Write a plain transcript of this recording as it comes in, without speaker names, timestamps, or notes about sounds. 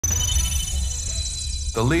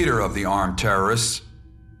The leader of the armed terrorists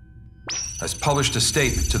has published a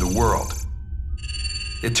statement to the world.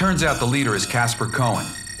 It turns out the leader is Casper Cohen,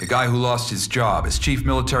 the guy who lost his job as chief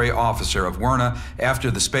military officer of Werna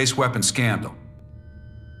after the space weapon scandal.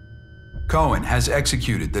 Cohen has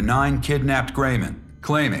executed the 9 kidnapped Greymen,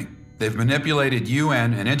 claiming they've manipulated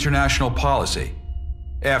UN and international policy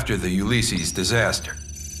after the Ulysses disaster,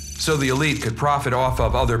 so the elite could profit off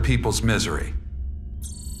of other people's misery.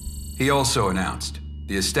 He also announced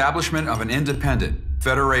the establishment of an independent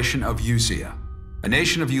Federation of Usia, a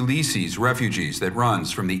nation of Ulysses refugees that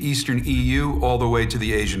runs from the Eastern EU all the way to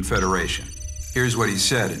the Asian Federation. Here's what he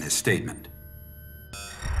said in his statement.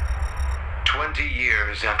 20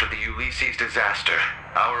 years after the Ulysses disaster,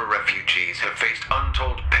 our refugees have faced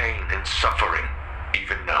untold pain and suffering.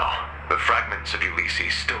 Even now, the fragments of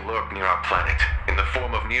Ulysses still lurk near our planet in the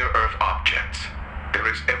form of near-Earth objects.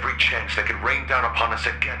 There is every chance they could rain down upon us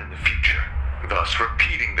again in the future, thus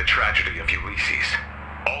repeating the tragedy of Ulysses.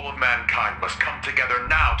 All of mankind must come together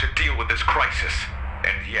now to deal with this crisis.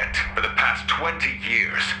 And yet, for the past 20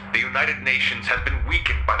 years, the United Nations has been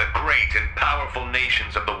weakened by the great and powerful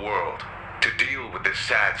nations of the world. To deal with this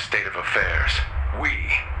sad state of affairs, we,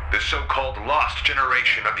 the so-called lost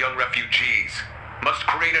generation of young refugees, must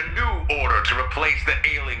create a new order to replace the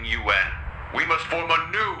ailing UN. We must form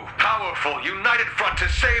a new, powerful, united front to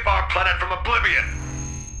save our planet from oblivion.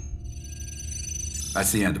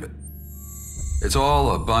 That's the end of it. It's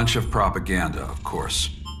all a bunch of propaganda, of course.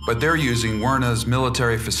 But they're using Werna's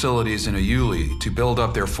military facilities in Ayuli to build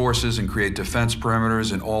up their forces and create defense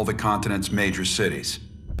perimeters in all the continent's major cities.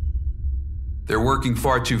 They're working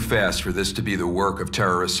far too fast for this to be the work of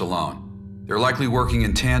terrorists alone. They're likely working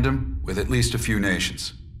in tandem with at least a few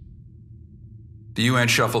nations. The UN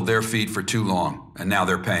shuffled their feet for too long, and now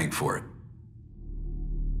they're paying for it.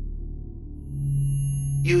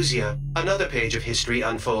 Usia, another page of history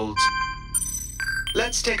unfolds.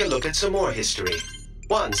 Let's take a look at some more history.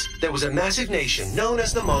 Once, there was a massive nation known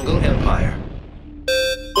as the Mongol Empire.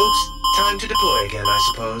 Oops, time to deploy again,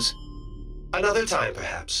 I suppose. Another time,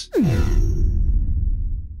 perhaps.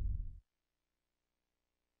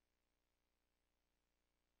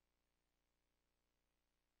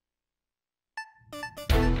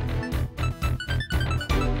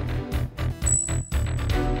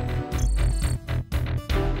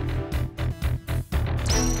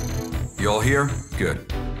 You all here?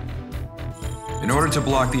 Good. In order to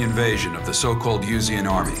block the invasion of the so-called Usian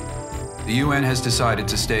army, the UN has decided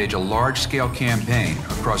to stage a large-scale campaign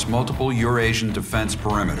across multiple Eurasian defense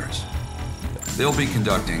perimeters. They'll be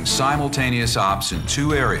conducting simultaneous ops in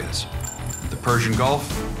 2 areas, the Persian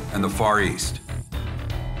Gulf and the Far East.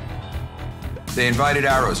 They invited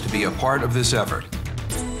Arrows to be a part of this effort.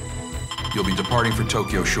 You'll be departing for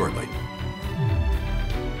Tokyo shortly.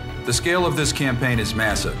 The scale of this campaign is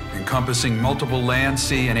massive, encompassing multiple land,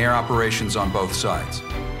 sea, and air operations on both sides.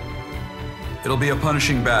 It'll be a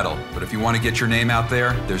punishing battle, but if you want to get your name out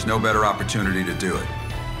there, there's no better opportunity to do it.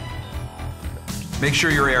 Make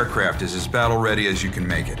sure your aircraft is as battle-ready as you can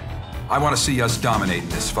make it. I want to see us dominating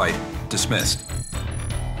this fight. Dismissed.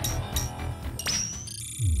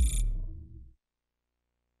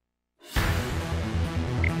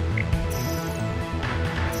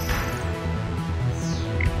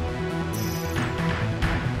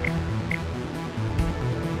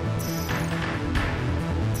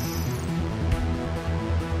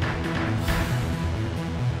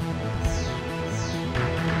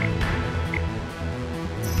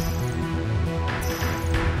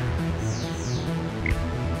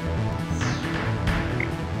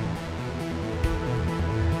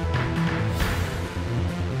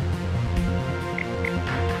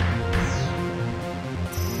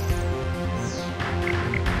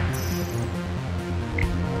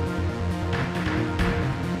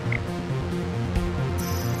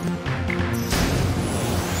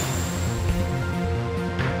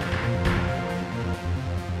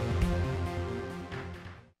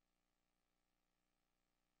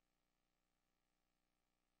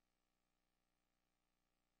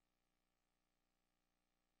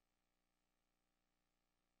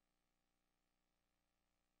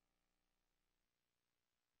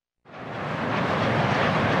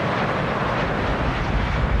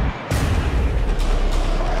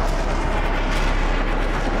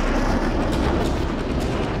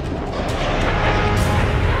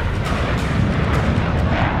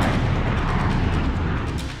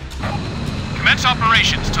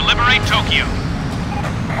 Operations to liberate Tokyo.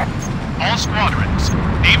 All squadrons,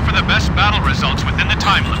 aim for the best battle results within the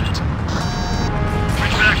time limit.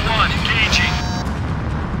 Ridgeback 1, engaging.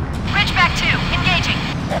 Ridgeback 2, engaging.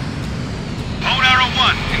 Bone Arrow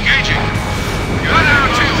 1, engaging. Gun Arrow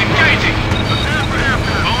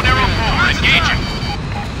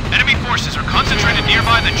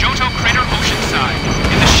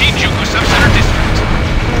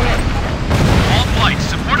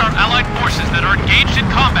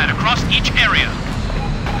across each area.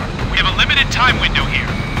 We have a limited time window here.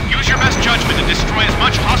 Use your best judgment and destroy as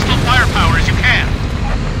much hostile firepower as you can.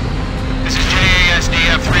 This is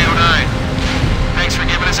JASDF 309. Thanks for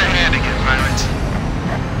giving us a hand again, pirates.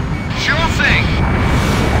 Sure thing.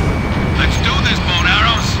 Let's do this, bow and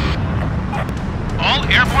arrows. All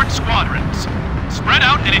airborne squadrons, spread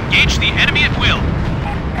out and engage the enemy at will.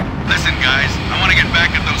 Listen, guys, I want to get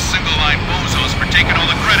back at those single-line bozos for taking all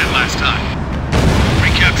the credit last time.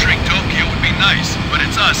 Recapturing Tokyo would be nice, but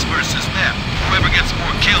it's us versus them. Whoever gets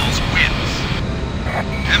more kills wins.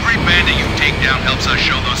 Every bandit you take down helps us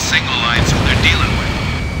show those single lines who they're dealing with.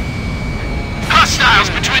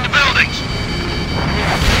 Hostiles between the buildings!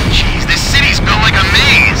 Jeez, this city's built like a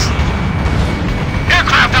maze!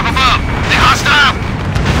 Aircraft up above! They hostile?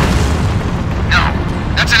 No,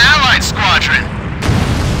 that's an allied squadron!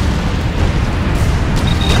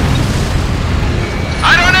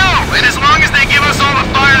 I don't know, and as long as they give us all the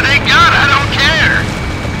fire they got, I don't care!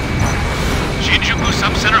 Shinjuku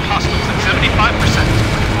Subcenter hostiles at 75%.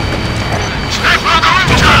 Sniper on the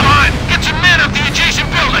rooftop line! Get some men up the adjacent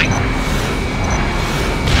building!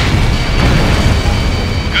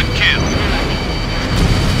 Good kill.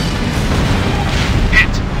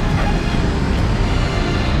 Hit.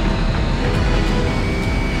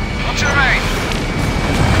 What's your aim?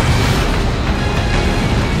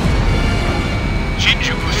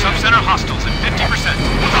 Shinjuku Subcenter hostiles at 50%.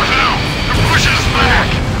 What the hell? They're pushing us back!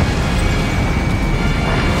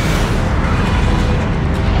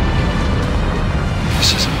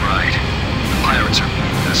 This isn't right. The pirates are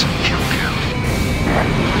beating us in kill count.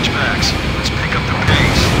 Switchbacks, let's pick up the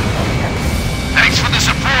pace. Thanks for the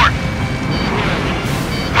support!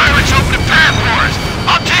 Pirates open a path for us!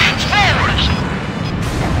 Our team's forward!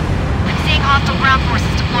 I'm seeing hostile ground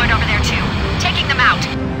forces deployed over there too. Taking them out.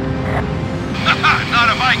 Not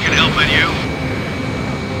if I can help it, you.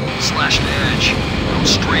 Slash the edge. Go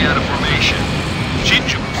straight out of formation.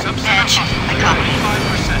 Shinjuku Subcenter Edge. I hostiles copy.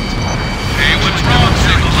 at 85%. Hey, what's wrong,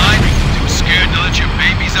 single line? Too scared to let your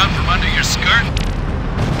babies out from under your skirt?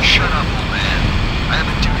 Shut up, old man. I have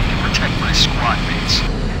a duty to protect my squad mates.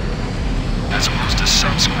 As opposed to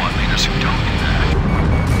some squad leaders who don't do that.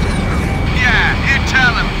 Yeah, you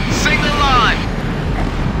tell him. Single line.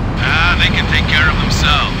 They can take care of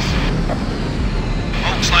themselves.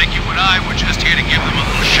 Folks like you and I were just here to give them a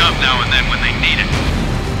little shove now and then when they need it.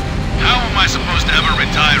 How am I supposed to ever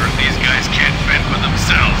retire if these guys can't fend for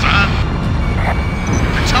themselves, huh?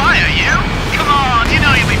 Retire, you? Come on, you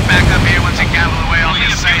know you'll be back up here once you gavel away all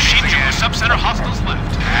these Shinjuku Subcenter hostiles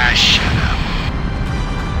left. Ah, shut up.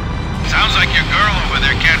 Sounds like your girl over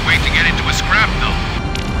there can't wait to get into a scrap, though.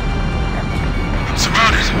 I'm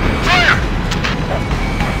surrounded. Fire!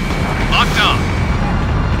 Locked on.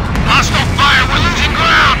 Hostile fire! We're losing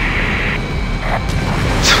ground!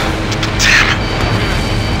 Damn it!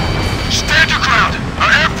 Stand your ground!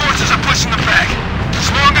 Our air forces are pushing them back! As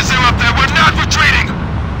long as they're up there, we're not retreating!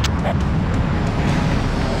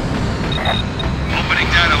 Opening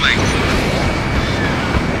data link.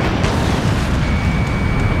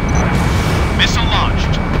 Missile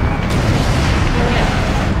launched.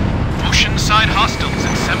 Oceanside hostiles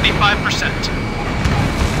at 75%.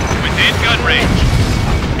 Within gun range.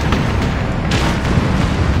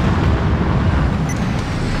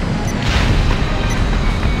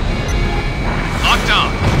 Locked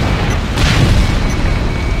on.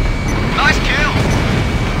 Nice kill.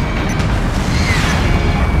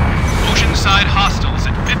 Oceanside hostiles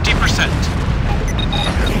at 50%.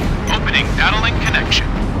 Opening data link connection.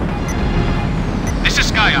 This is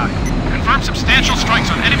Sky Eye. Confirm substantial strikes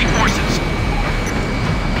on enemy forces.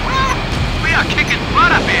 Woo! We are kicking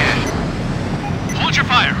butt up here.